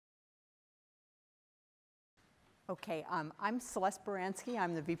Okay, I'm Celeste Baranski.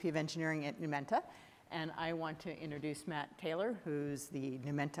 I'm the VP of Engineering at Numenta, and I want to introduce Matt Taylor, who's the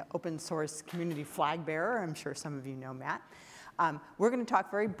Numenta open source community flag bearer. I'm sure some of you know Matt. We're going to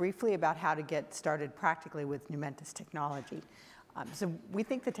talk very briefly about how to get started practically with Numenta's technology. So we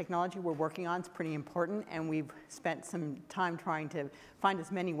think the technology we're working on is pretty important, and we've spent some time trying to find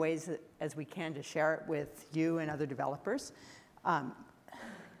as many ways as we can to share it with you and other developers.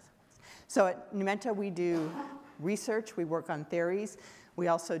 So at Numenta, we do research, we work on theories, we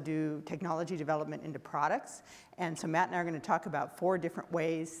also do technology development into products. And so Matt and I are going to talk about 4 different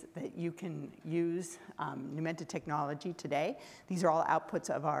ways that you can use Numenta technology today. These are all outputs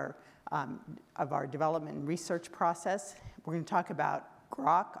of our development and research process. We're going to talk about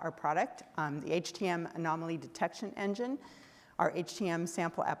GROC, our product, the HTM anomaly detection engine, our HTM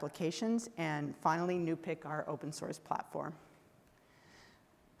sample applications, and finally Nupic, our open source platform.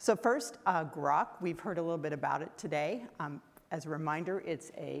 So first, GROC, we've heard a little bit about it today. As a reminder,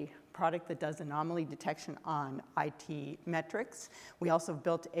 it's a product that does anomaly detection on IT metrics. We also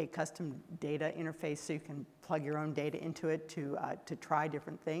built a custom data interface so you can plug your own data into it to try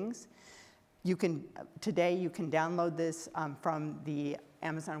different things. Today you can download this from the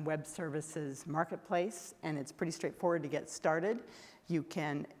Amazon Web Services marketplace, and it's pretty straightforward to get started. You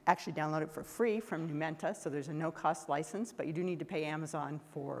can actually download it for free from Numenta, so there's a no-cost license, but you do need to pay Amazon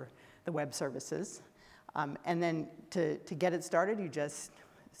for the web services. And then to get it started, you just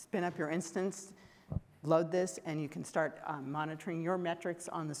spin up your instance, load this, and you can start monitoring your metrics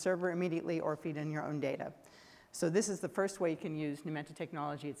on the server immediately or feed in your own data. So this is the first way you can use Numenta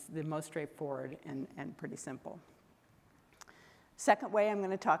technology. It's the most straightforward and pretty simple. Second way I'm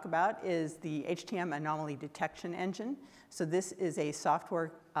going to talk about is the HTM anomaly detection engine. So this is a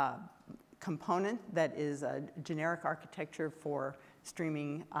software component that is a generic architecture for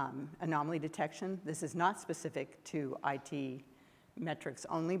streaming anomaly detection. This is not specific to IT metrics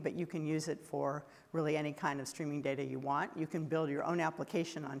only, but you can use it for really any kind of streaming data you want. You can build your own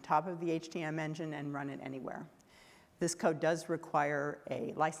application on top of the HTM engine and run it anywhere. This code does require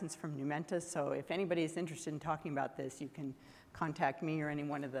a license from Numenta, so if anybody is interested in talking about this, you can contact me or any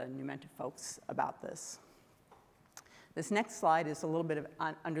one of the Numenta folks about this. This next slide is a little bit of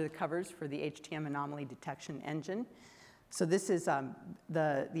under the covers for the HTM anomaly detection engine. So this is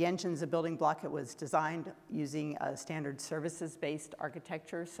the engine's a building block. It was designed using a standard services-based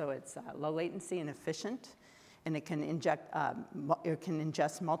architecture, so it's low latency and efficient, and it can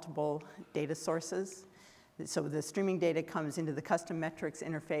ingest multiple data sources. So the streaming data comes into the custom metrics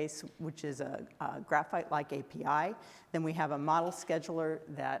interface, which is a Graphite-like API. Then we have a model scheduler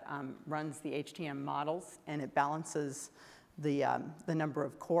that runs the HTM models, and it balances the number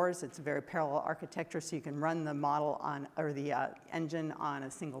of cores. It's a very parallel architecture, so you can run the model on, or the engine on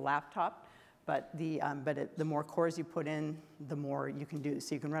a single laptop. But the more cores you put in, the more you can do.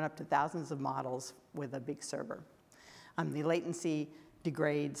 So you can run up to thousands of models with a big server. The latency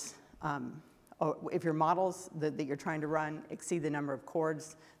degrades. If your models that you're trying to run exceed the number of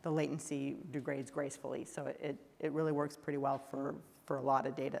cores, the latency degrades gracefully. So it really works pretty well for a lot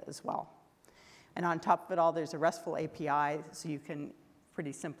of data as well. And on top of it all, there's a RESTful API, so you can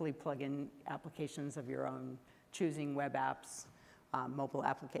pretty simply plug in applications of your own choosing, web apps, mobile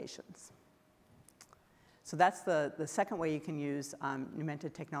applications. So that's the second way you can use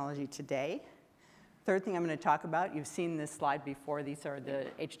Numenta technology today. Third thing I'm going to talk about, you've seen this slide before. These are the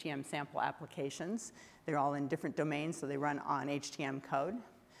HTM sample applications. They're all in different domains, so they run on HTM code.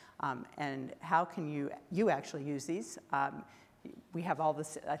 And how can you actually use these? We have all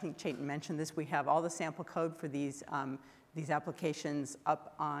this, I think Chayton mentioned this, we have all the sample code for these applications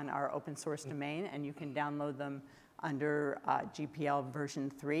up on our open source domain, and you can download them under GPL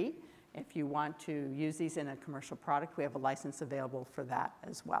version 3. If you want to use these in a commercial product, we have a license available for that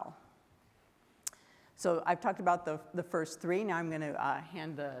as well. So I've talked about the first 3. Now I'm going to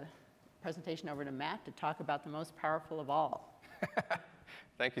hand the presentation over to Matt to talk about the most powerful of all.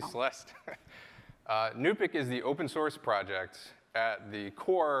 Thank you, Celeste. Nupic is the open source project at the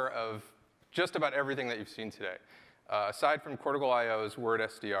core of just about everything that you've seen today. Aside from Cortical IO's Word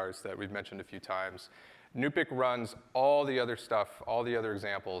SDRs that we've mentioned a few times, Nupic runs all the other stuff, all the other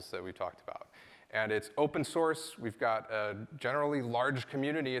examples that we talked about. And it's open source. We've got a generally large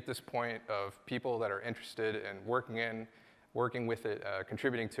community at this point of people that are interested in working with it,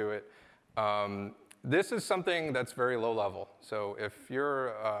 contributing to it. This is something that's very low level. So if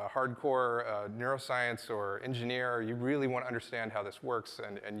you're a hardcore neuroscience or engineer, you really want to understand how this works,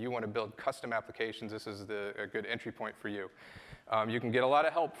 and you want to build custom applications, this is a good entry point for you. You can get a lot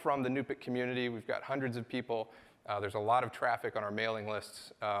of help from the Nupic community. We've got hundreds of people. There's a lot of traffic on our mailing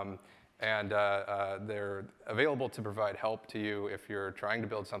lists. And they're available to provide help to you if you're trying to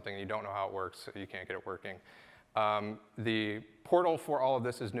build something and you don't know how it works, you can't get it working. The portal for all of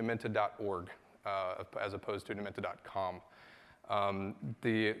this is numenta.org, as opposed to numenta.com. As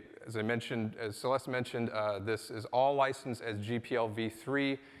Celeste mentioned, this is all licensed as GPL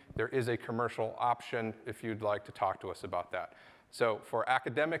v3. There is a commercial option if you'd like to talk to us about that. So for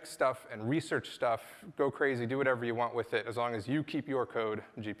academic stuff and research stuff, go crazy, do whatever you want with it, as long as you keep your code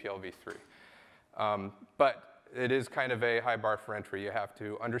GPL v3. But it is kind of a high bar for entry. You have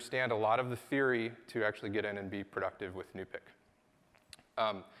to understand a lot of the theory to actually get in and be productive with NuPick.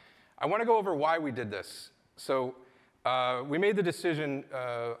 I want to go over why we did this. So we made the decision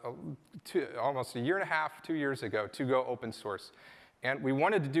almost a year and a half, 2 years ago, to go open source. And we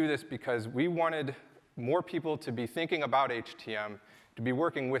wanted to do this because we wanted more people to be thinking about HTM, to be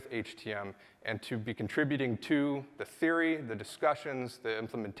working with HTM, and to be contributing to the theory, the discussions, the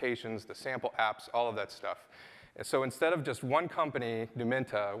implementations, the sample apps, all of that stuff. And so instead of just one company,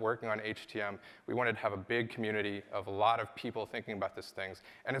 Numenta, working on HTM, we wanted to have a big community of a lot of people thinking about these things.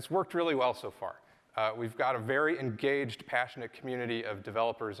 And it's worked really well so far. We've got a very engaged, passionate community of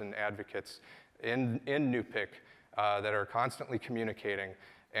developers and advocates in NuPick that are constantly communicating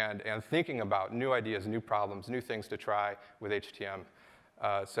and thinking about new ideas, new problems, new things to try with HTM.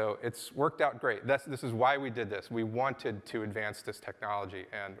 So it's worked out great. This is why we did this. We wanted to advance this technology,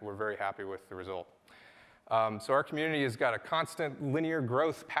 and we're very happy with the result. So our community has got a constant linear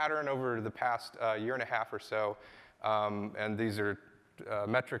growth pattern over the past year and a half or so. And these are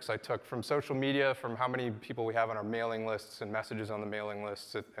metrics I took from social media, from how many people we have on our mailing lists and messages on the mailing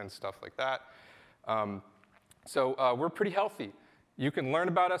lists and stuff like that. So we're pretty healthy. You can learn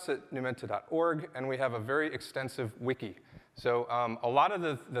about us at numenta.org, and we have a very extensive wiki. So a lot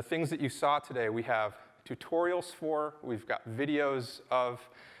of the things that you saw today, we have tutorials for, we've got videos of.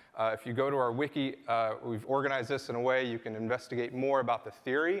 If you go to our wiki, we've organized this in a way you can investigate more about the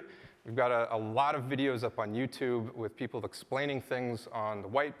theory. We've got a lot of videos up on YouTube with people explaining things on the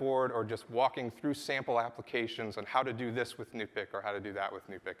whiteboard or just walking through sample applications on how to do this with NuPick or how to do that with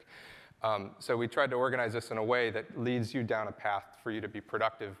NuPick. So we tried to organize this in a way that leads you down a path for you to be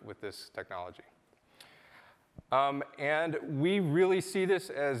productive with this technology. And we really see this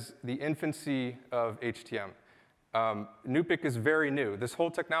as the infancy of HTM. NuPick is very new. This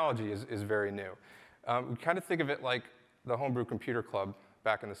whole technology is very new. We kind of think of it like the Homebrew Computer Club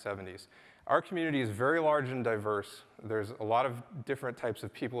back in the 70s. Our community is very large and diverse. There's a lot of different types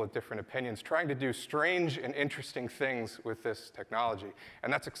of people with different opinions trying to do strange and interesting things with this technology,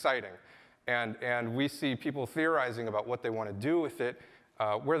 and that's exciting. And we see people theorizing about what they want to do with it,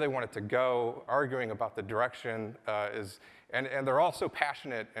 where they want it to go, arguing about the direction, and they're all so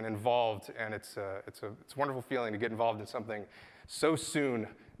passionate and involved, and it's a wonderful feeling to get involved in something so soon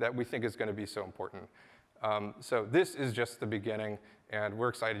that we think is going to be so important. So this is just the beginning, and we're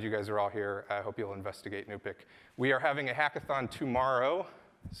excited you guys are all here. I hope you'll investigate NuPick. We are having a hackathon tomorrow,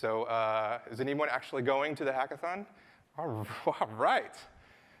 so is anyone actually going to the hackathon? All right.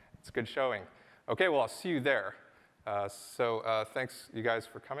 It's a good showing. OK, well, I'll see you there. So thanks, you guys,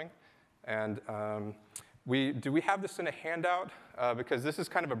 for coming. And do we have this in a handout? Because this is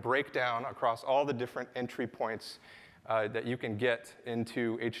kind of a breakdown across all the different entry points that you can get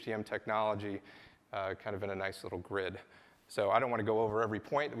into HTM technology, kind of in a nice little grid. So I don't want to go over every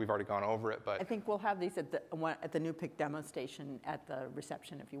point. We've already gone over it. But I think we'll have these at the NuPick demo station at the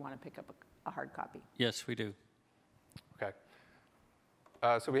reception if you want to pick up a hard copy. Yes, we do. OK.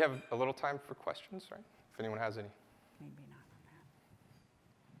 So we have a little time for questions, right? If anyone has any. Maybe not.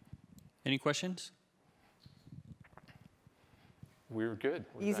 Any questions? We're good.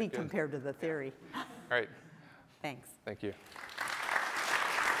 Easy compared to the theory. All right. Thanks. Thank you.